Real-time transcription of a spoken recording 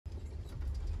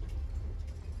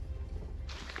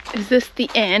Is this the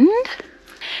end?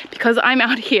 Because I'm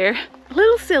out here, a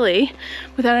little silly,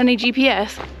 without any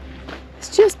GPS.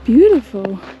 It's just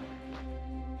beautiful.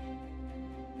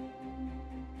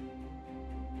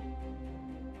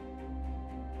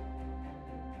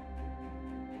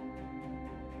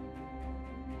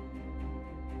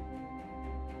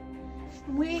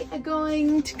 We are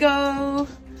going to go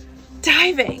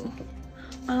diving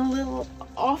on a little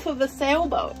off of a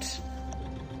sailboat.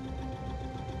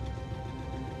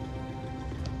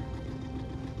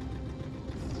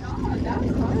 Oh, that's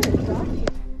hard, doggy.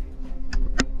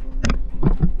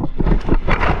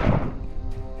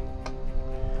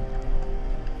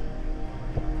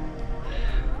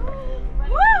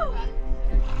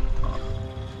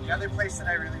 The other place that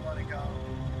I really want to go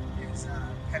is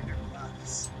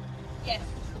Pendergrass. Yes.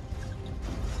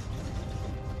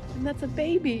 And that's a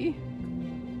baby.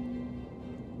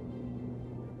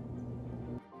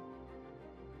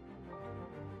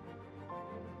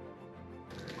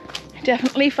 I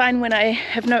definitely find when I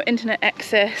have no internet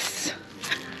access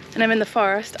and I'm in the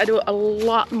forest, I do a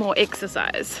lot more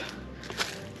exercise.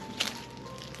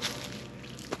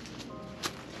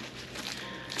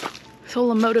 It's all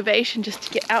the motivation just to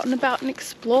get out and about and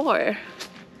explore.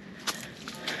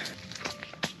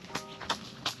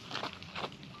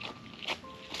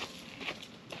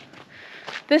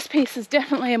 This piece is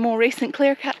definitely a more recent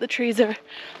clear cut. The trees are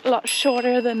a lot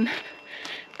shorter than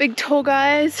big tall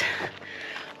guys,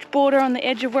 which border on the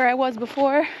edge of where I was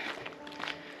before.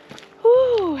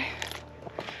 Ooh.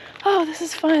 Oh, this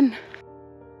is fun.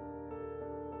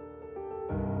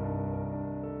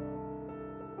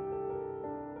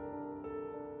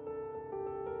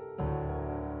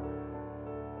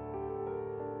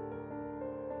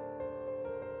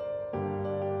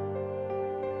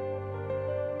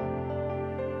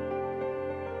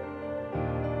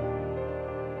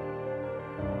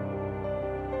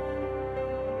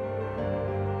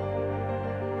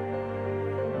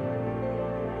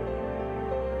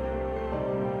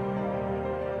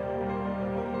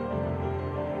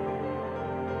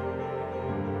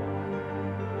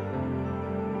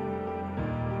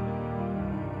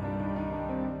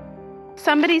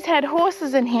 Somebody's had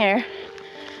horses in here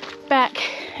back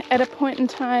at a point in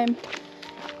time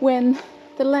when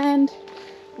the land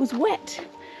was wet,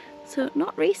 so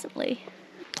not recently.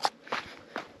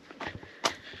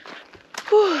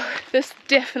 Whew, this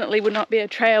definitely would not be a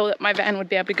trail that my van would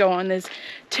be able to go on. There's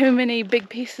too many big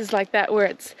pieces like that where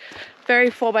it's very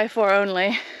 4x4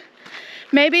 only.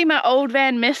 Maybe my old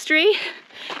van mystery.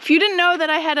 If you didn't know that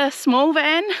I had a small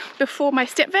van before my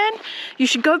step van, you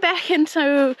should go back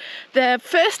into the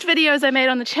first videos I made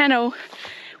on the channel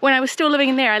when I was still living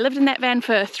in there. I lived in that van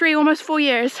for almost 4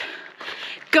 years.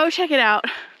 Go check it out.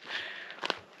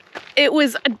 It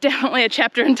was definitely a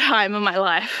chapter in time of my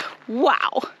life.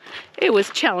 Wow, it was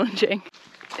challenging.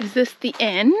 Is this the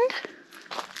end?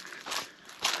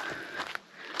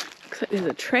 Looks like there's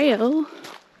a trail.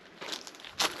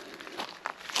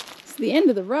 It's the end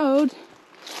of the road.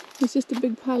 It's just a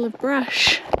big pile of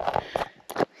brush.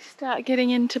 Start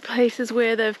getting into places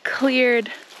where they've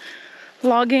cleared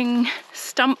logging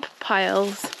stump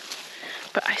piles.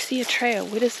 But I see a trail.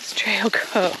 Where does this trail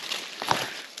go?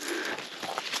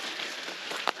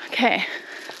 Okay,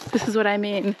 this is what I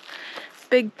mean.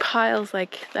 Big piles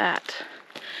like that.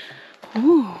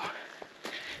 Ooh,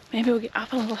 maybe we'll get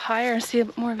up a little higher and see a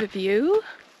bit more of a view.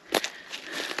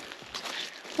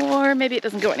 Or maybe it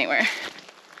doesn't go anywhere.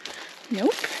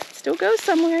 Nope. Still goes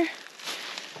somewhere.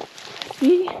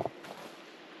 See?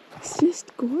 It's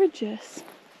just gorgeous.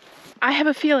 I have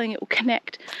a feeling it will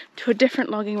connect to a different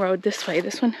logging road this way.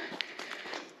 This one,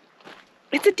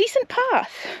 it's a decent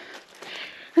path.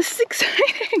 This is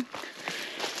exciting.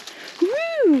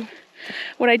 Woo!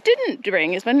 What I didn't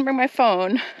bring is I didn't bring my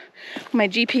phone, my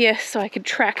GPS, so I could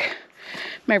track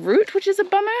my route, which is a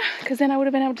bummer, because then I would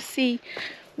have been able to see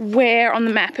where on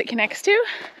the map it connects to.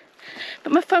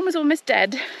 But my phone was almost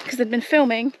dead because I'd been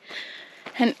filming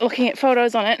and looking at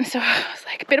photos on it, and so I was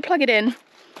like, better plug it in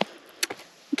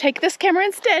and take this camera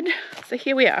instead. So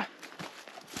here we are.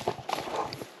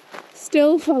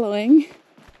 Still following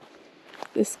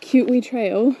this cute wee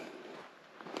trail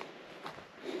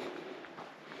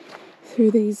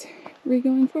through these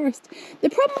regrowing forests.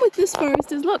 The problem with this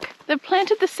forest is, look, they've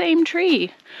planted the same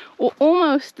tree, or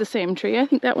almost the same tree. I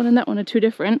think that one and that one are two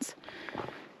different.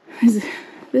 There's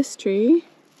this tree,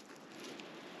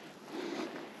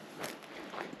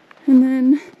 and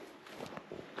then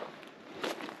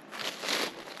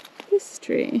this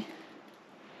tree.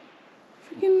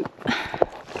 Freaking,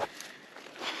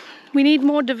 we need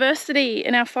more diversity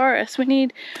in our forests. We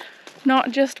need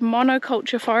not just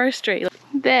monoculture forestry.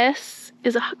 This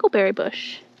is a huckleberry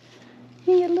bush.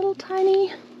 You get little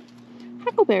tiny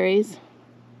huckleberries.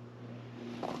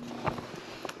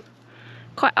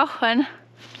 Quite often,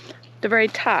 the very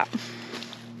top.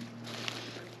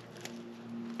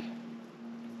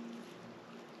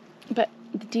 But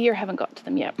the deer haven't got to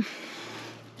them yet. The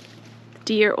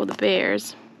deer or the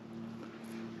bears.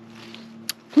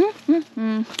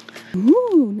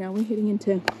 Ooh, now we're heading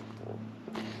into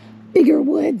bigger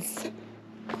woods.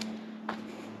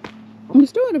 We're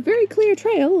still on a very clear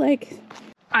trail, like...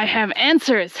 I have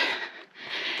answers.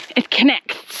 It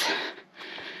connects.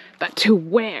 But to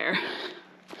where?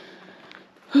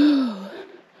 Well,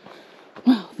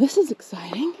 this is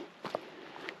exciting.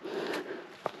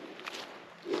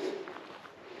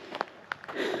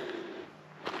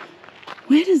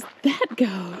 Where does that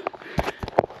go?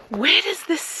 Where does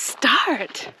this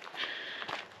start?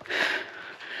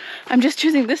 I'm just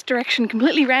choosing this direction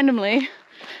completely randomly,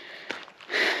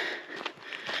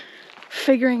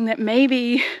 figuring that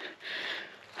maybe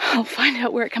I'll find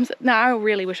out where it comes. No, I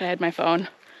really wish I had my phone.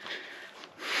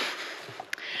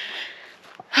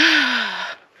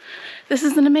 This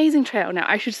is an amazing trail. Now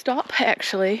I should stop,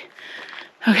 actually.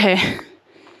 Okay.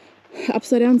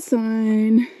 Upside down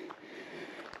sign.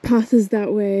 Path is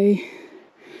that way.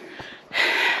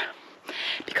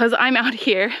 Because I'm out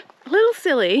here a little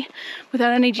silly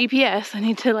without any GPS, I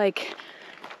need to like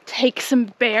take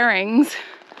some bearings,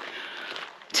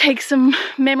 take some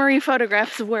memory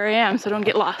photographs of where I am so I don't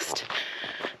get lost.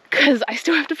 Because I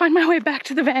still have to find my way back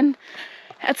to the van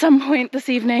at some point this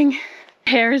evening.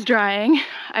 Hair is drying.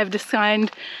 I've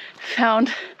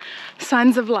found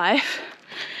signs of life.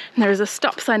 And there's a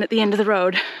stop sign at the end of the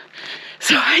road.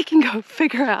 So I can go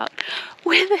figure out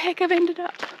where the heck I've ended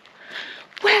up.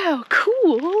 Wow,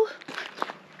 cool.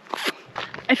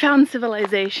 I found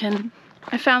civilization.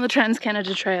 I found the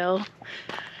Trans-Canada Trail.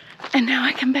 And now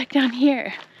I come back down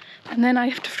here. And then I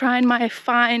have to find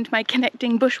my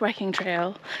connecting bushwhacking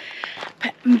trail.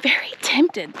 But I'm very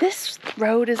tempted. This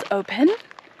road is open.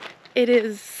 It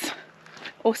is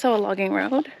also a logging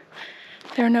road.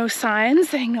 There are no signs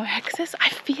saying no access. I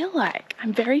feel like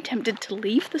I'm very tempted to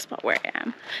leave the spot where I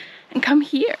am and come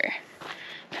here.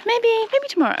 Maybe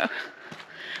tomorrow.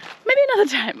 Maybe another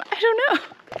time. I don't know.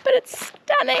 But it's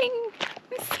stunning.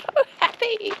 I'm so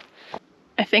happy.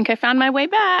 I think I found my way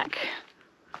back.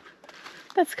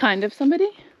 That's kind of somebody.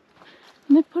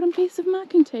 And they've put a piece of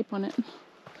marking tape on it.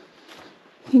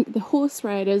 I think the horse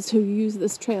riders who use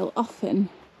this trail often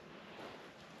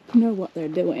know what they're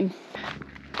doing.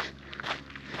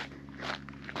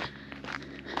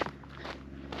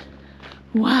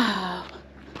 Wow.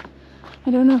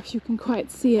 I don't know if you can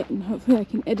quite see it, and hopefully I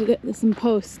can edit this in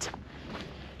post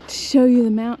to show you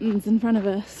the mountains in front of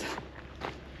us.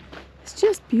 It's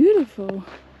just beautiful.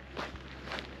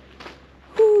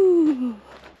 Whew.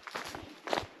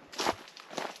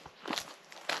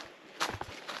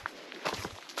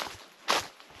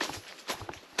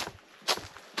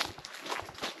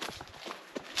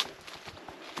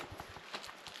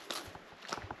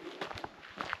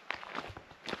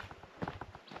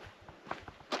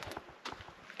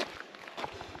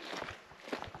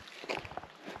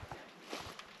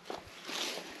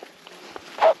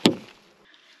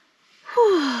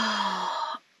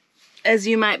 As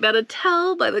you might better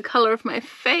tell by the color of my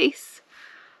face,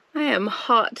 I am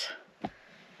hot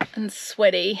and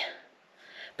sweaty.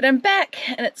 But I'm back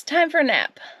and it's time for a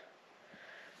nap.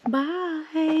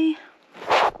 Bye.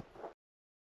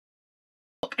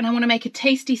 And I want to make a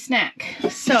tasty snack.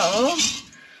 So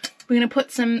we're going to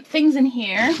put some things in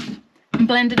here and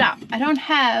blend it up. I don't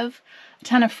have a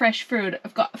ton of fresh fruit.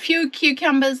 I've got a few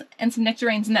cucumbers and some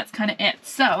nectarines, and that's kind of it.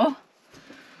 So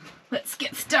let's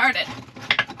get started.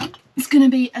 It's gonna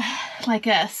be like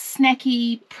a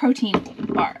snacky protein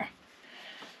bar.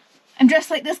 I'm dressed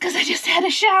like this because I just had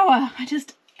a shower. I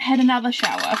just had another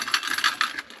shower.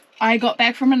 I got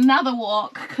back from another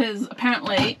walk because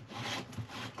apparently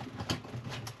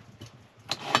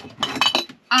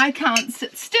I can't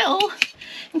sit still.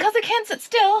 And because I can't sit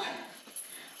still,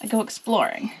 I go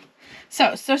exploring.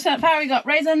 So far we got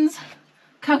raisins,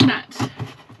 coconut,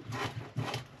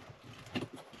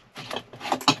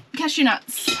 cashew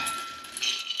nuts.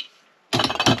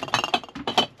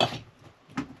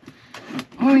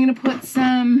 We're going to put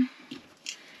some,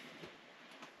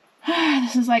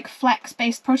 this is like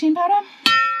flax-based protein powder.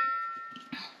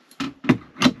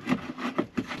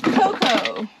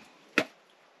 Cocoa.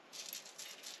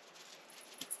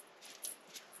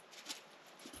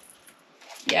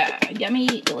 Yeah,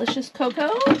 yummy, delicious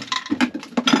cocoa.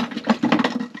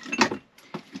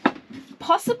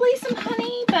 Possibly some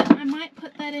honey, but I might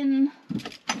put that in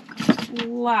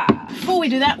Before we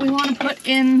do that, we want to put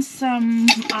in some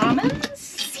almond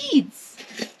seeds.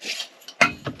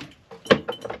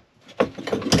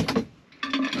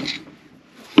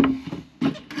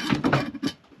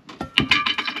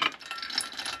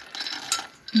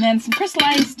 And then some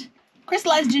crystallized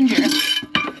ginger.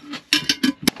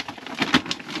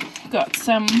 Got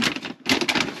some,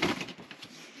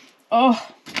 oh,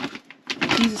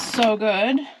 these are so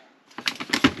good.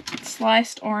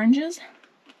 Sliced oranges.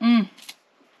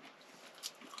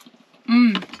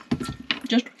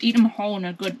 Just eat them whole and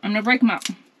they're good. I'm gonna break them up.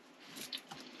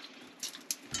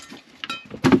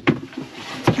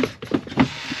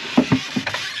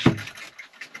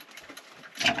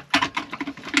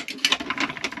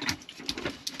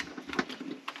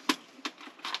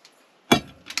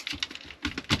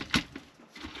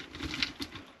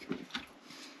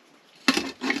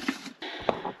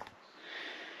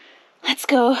 Let's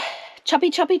go choppy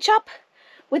choppy chop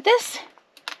with this.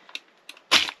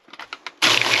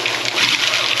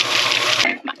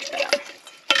 Much better.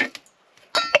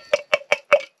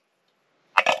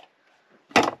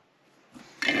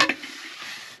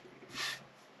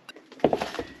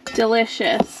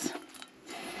 Delicious.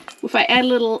 If I add a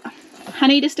little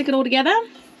honey to stick it all together,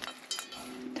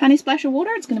 tiny splash of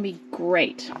water, it's going to be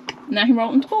great. Now you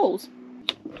roll it into balls.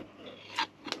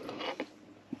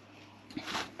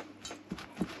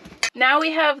 Now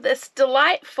we have this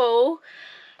delightful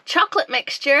chocolate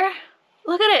mixture.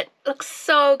 Look at it. It looks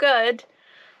so good.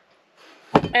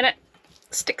 And it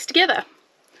sticks together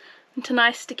into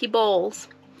nice sticky balls.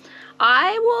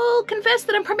 I will confess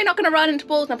that I'm probably not going to roll it into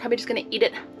balls. I'm probably just going to eat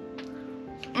it.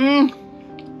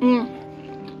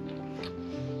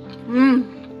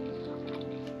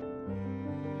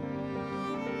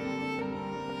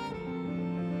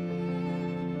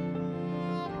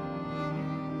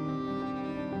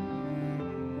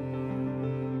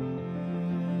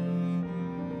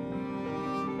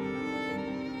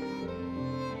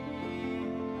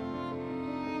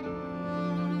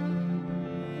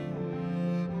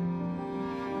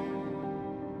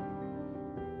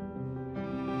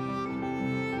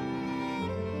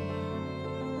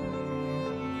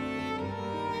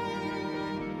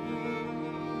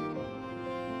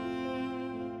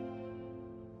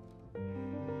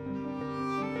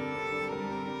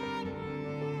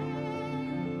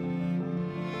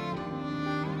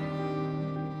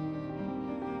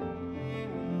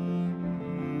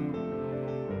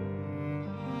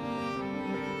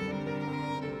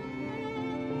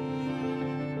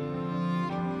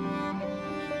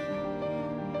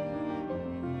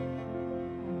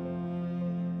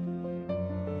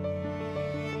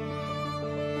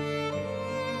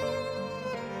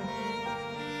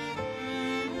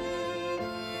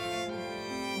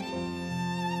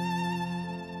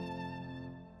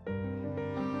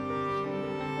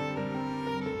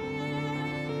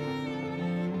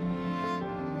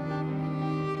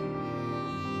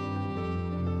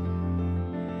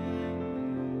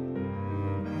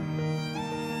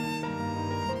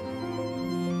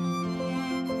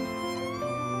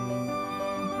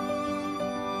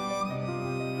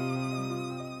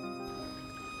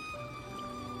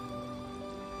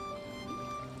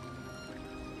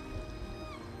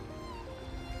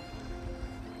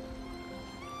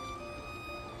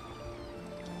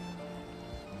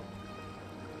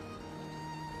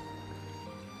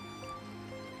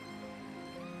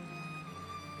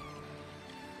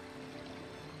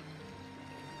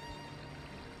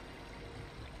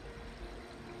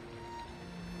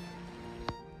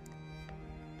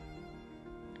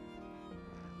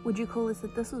 Would you call this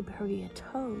that this is probably a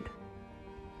toad?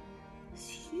 It's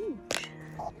huge.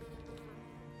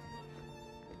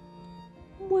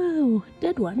 Whoa,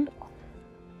 dead one.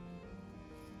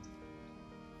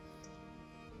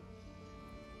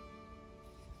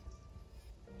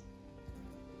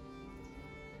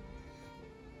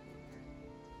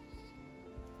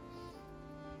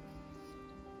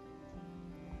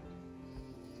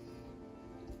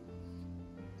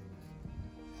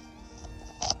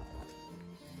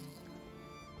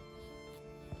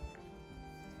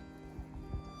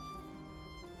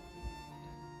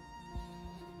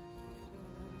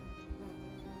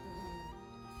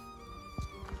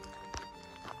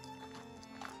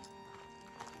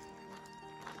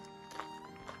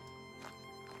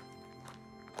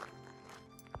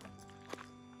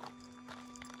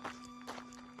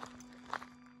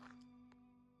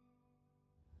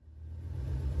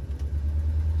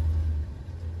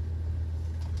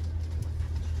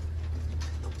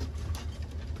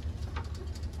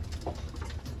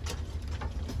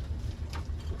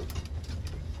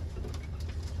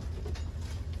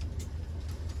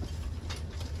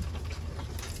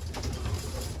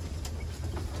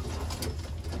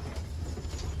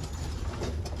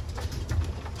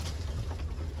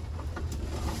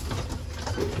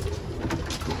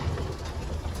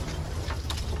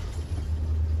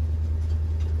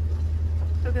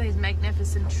 Look at these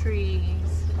magnificent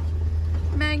trees.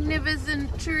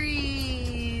 Magnificent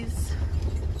trees.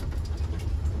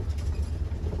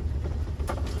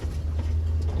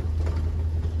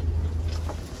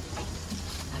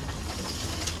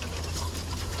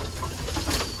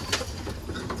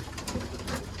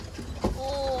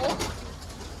 Oh.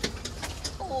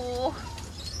 Oh.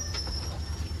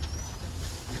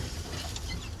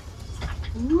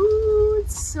 Ooh,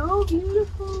 it's so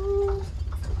beautiful.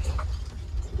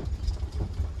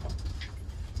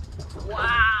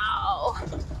 Wow.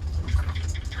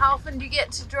 How often do you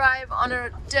get to drive on a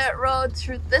dirt road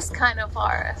through this kind of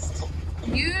forest?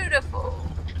 Beautiful.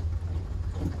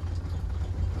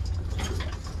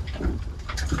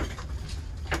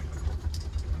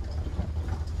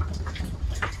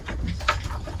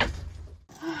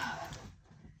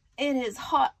 It is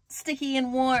hot, sticky,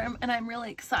 and warm, and I'm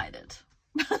really excited.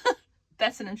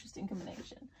 That's an interesting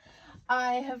combination.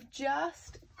 I have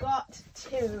just got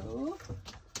to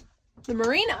the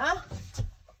marina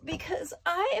because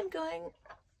I am going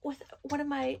with one of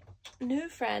my new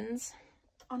friends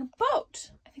on a boat.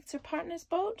 I think it's her partner's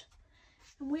boat.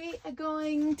 And we are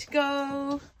going to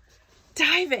go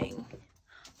diving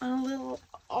on a little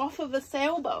off of a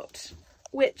sailboat,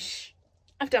 which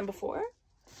I've done before.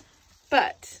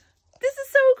 But this is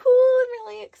so cool. I'm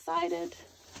really excited.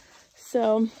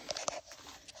 So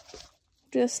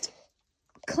just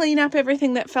clean up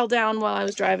everything that fell down while I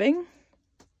was driving.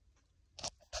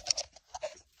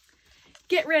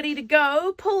 Get ready to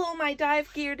go. Pull all my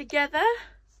dive gear together.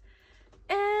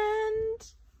 And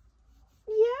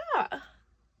yeah.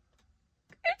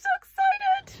 I'm so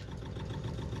excited.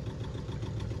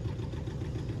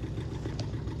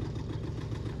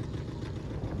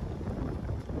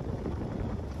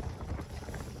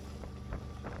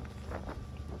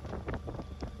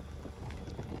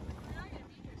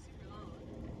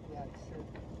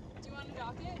 Do you want to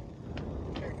dock it?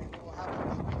 Sure, maybe we'll have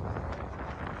to.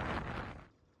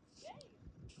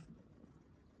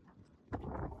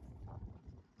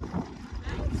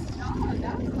 Nice job.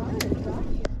 That's hard,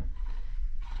 docking.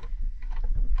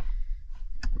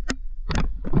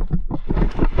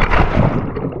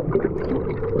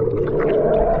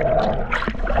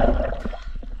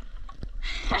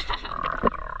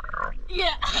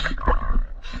 Yeah.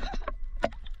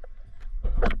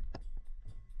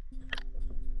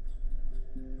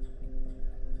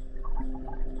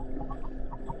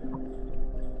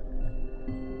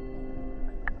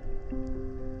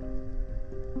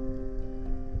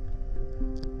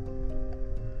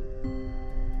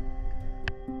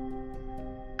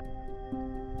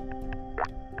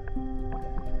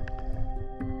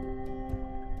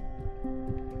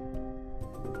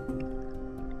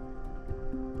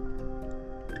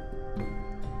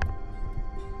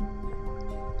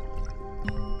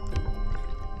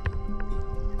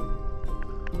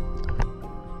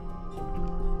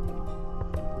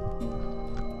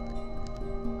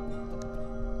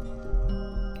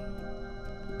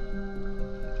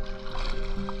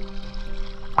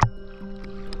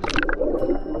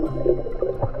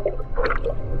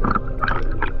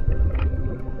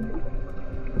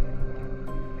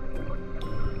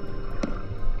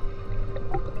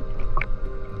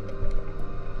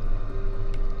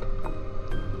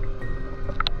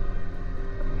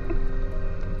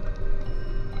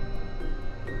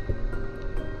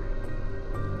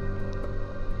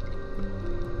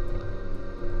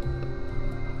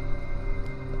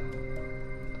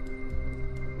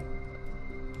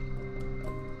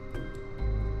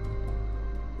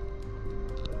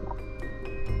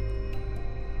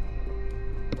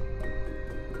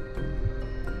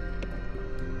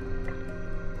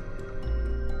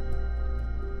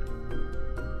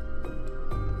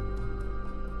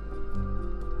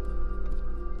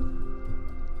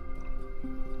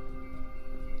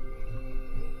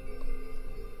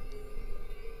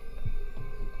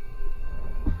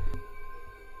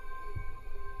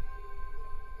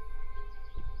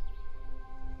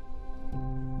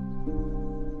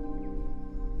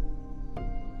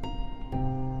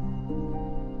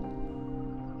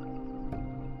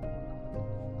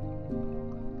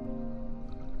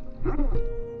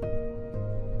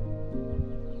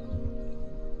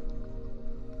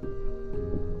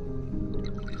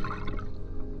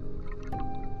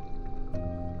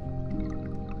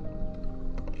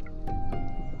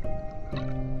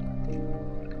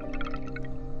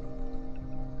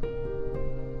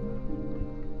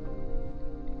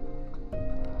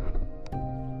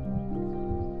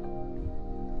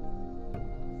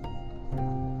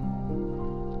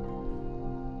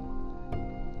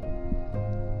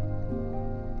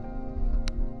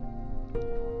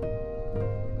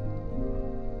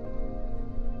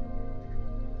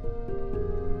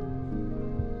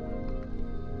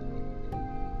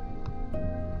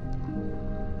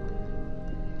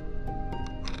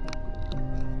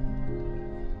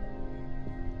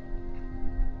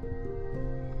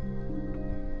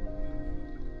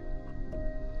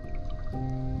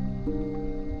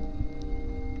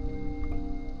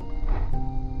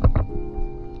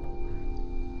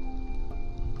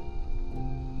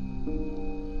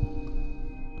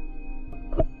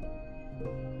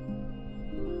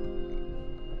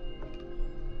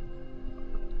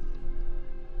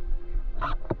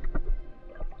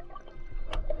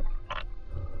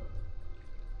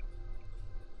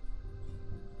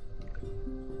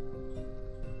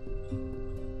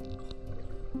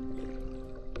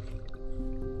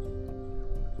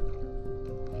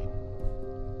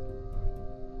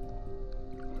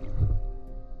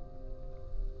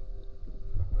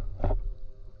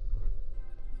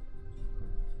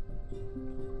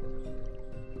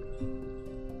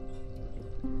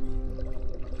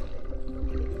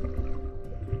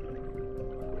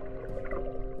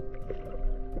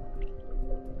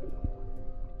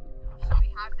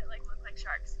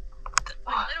 Sharks.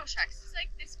 Like little sharks, just like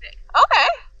this big. Okay.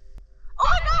 Oh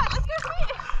my god, let's go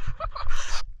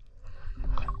see.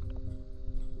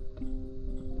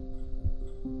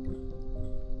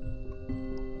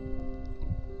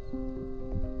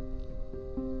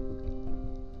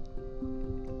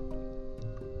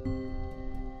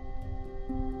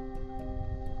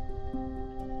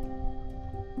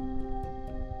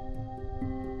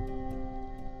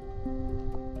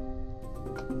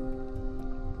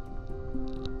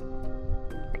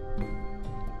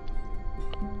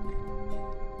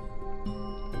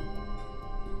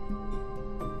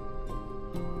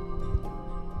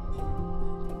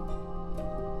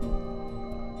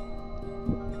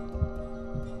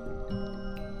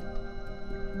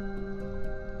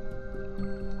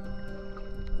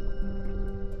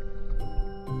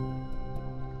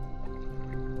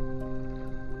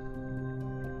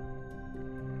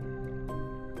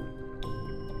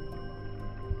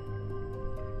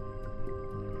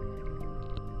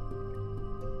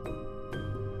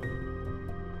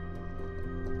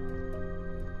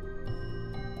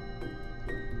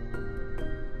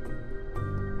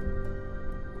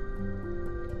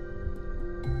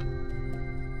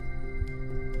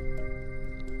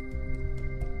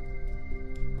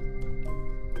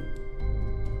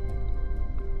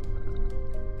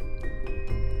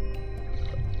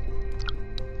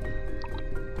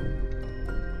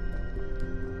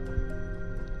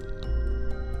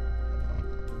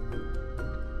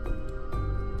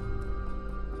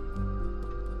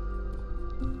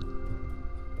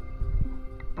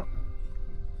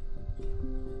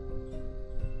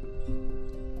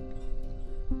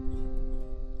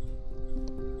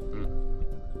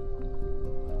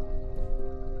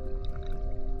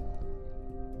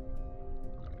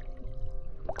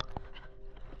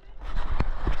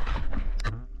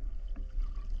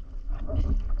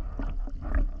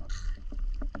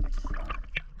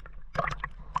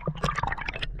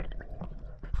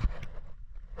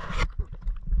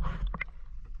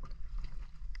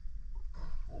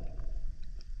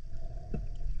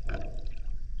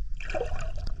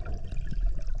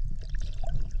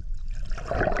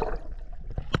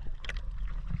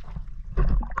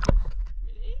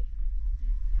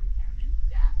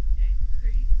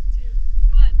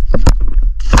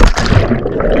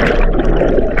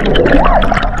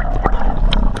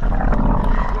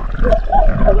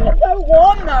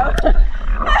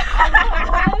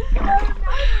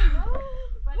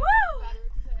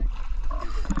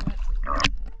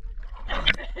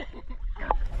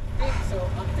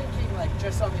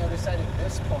 just on the other side of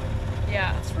this point.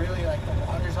 Yeah. It's really like the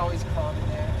water's always calm in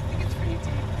there. I think it's pretty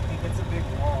deep. I think it's a big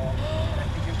wall. And I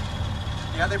think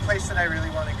the other place that I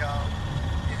really want to go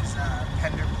is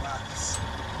Pender Bluffs.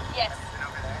 Yes. Been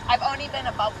over there? I've only been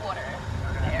above water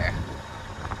there.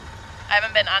 I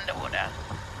haven't been underwater.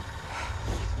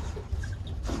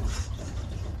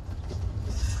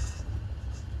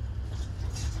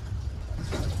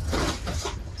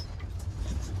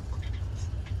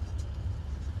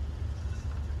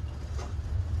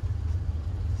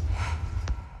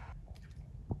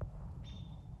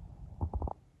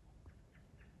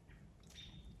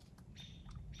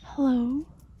 Hello.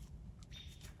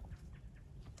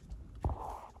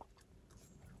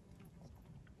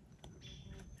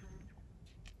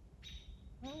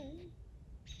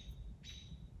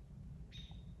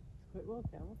 Quite well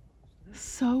camouflaged.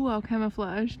 So well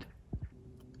camouflaged.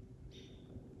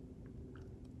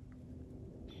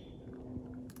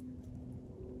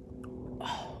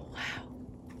 Oh, wow.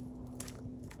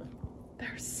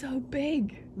 They're so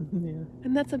big. Yeah.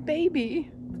 And that's a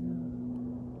baby.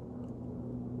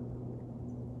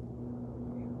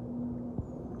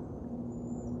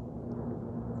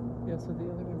 Yeah, so the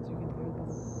other ones you can hear them.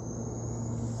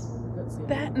 That's the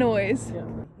That noise. Yeah.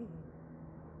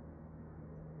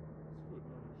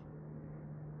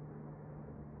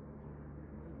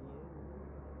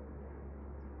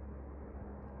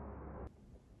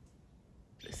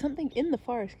 something in the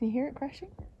forest. Can you hear it crashing?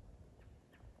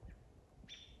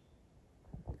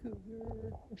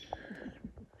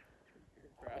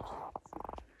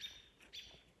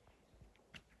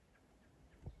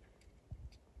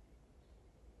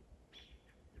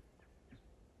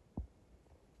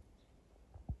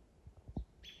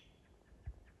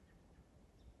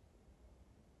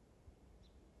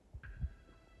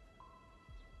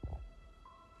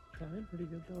 Sounded pretty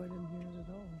good though, I didn't hear it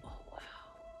at all. Oh, wow.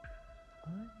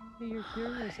 Hi, you're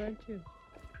curious, aren't you?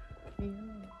 Yeah.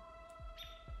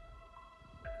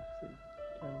 So,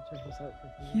 trying to check us out for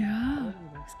food. Yeah,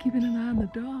 he's keeping an eye on the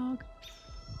dog.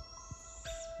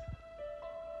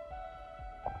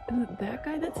 Is it that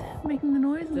guy that's making the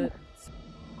noise? Did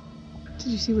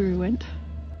you see where he went?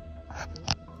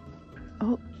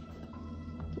 Oh,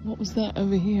 what was that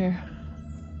over here?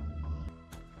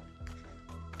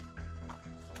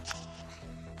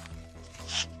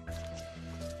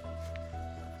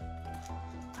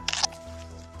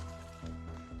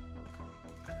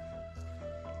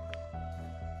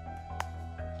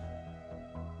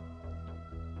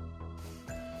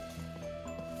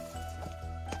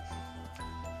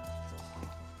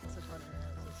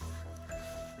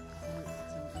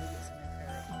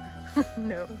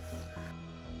 No.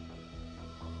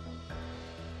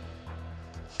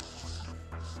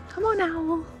 Come on,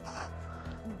 owl.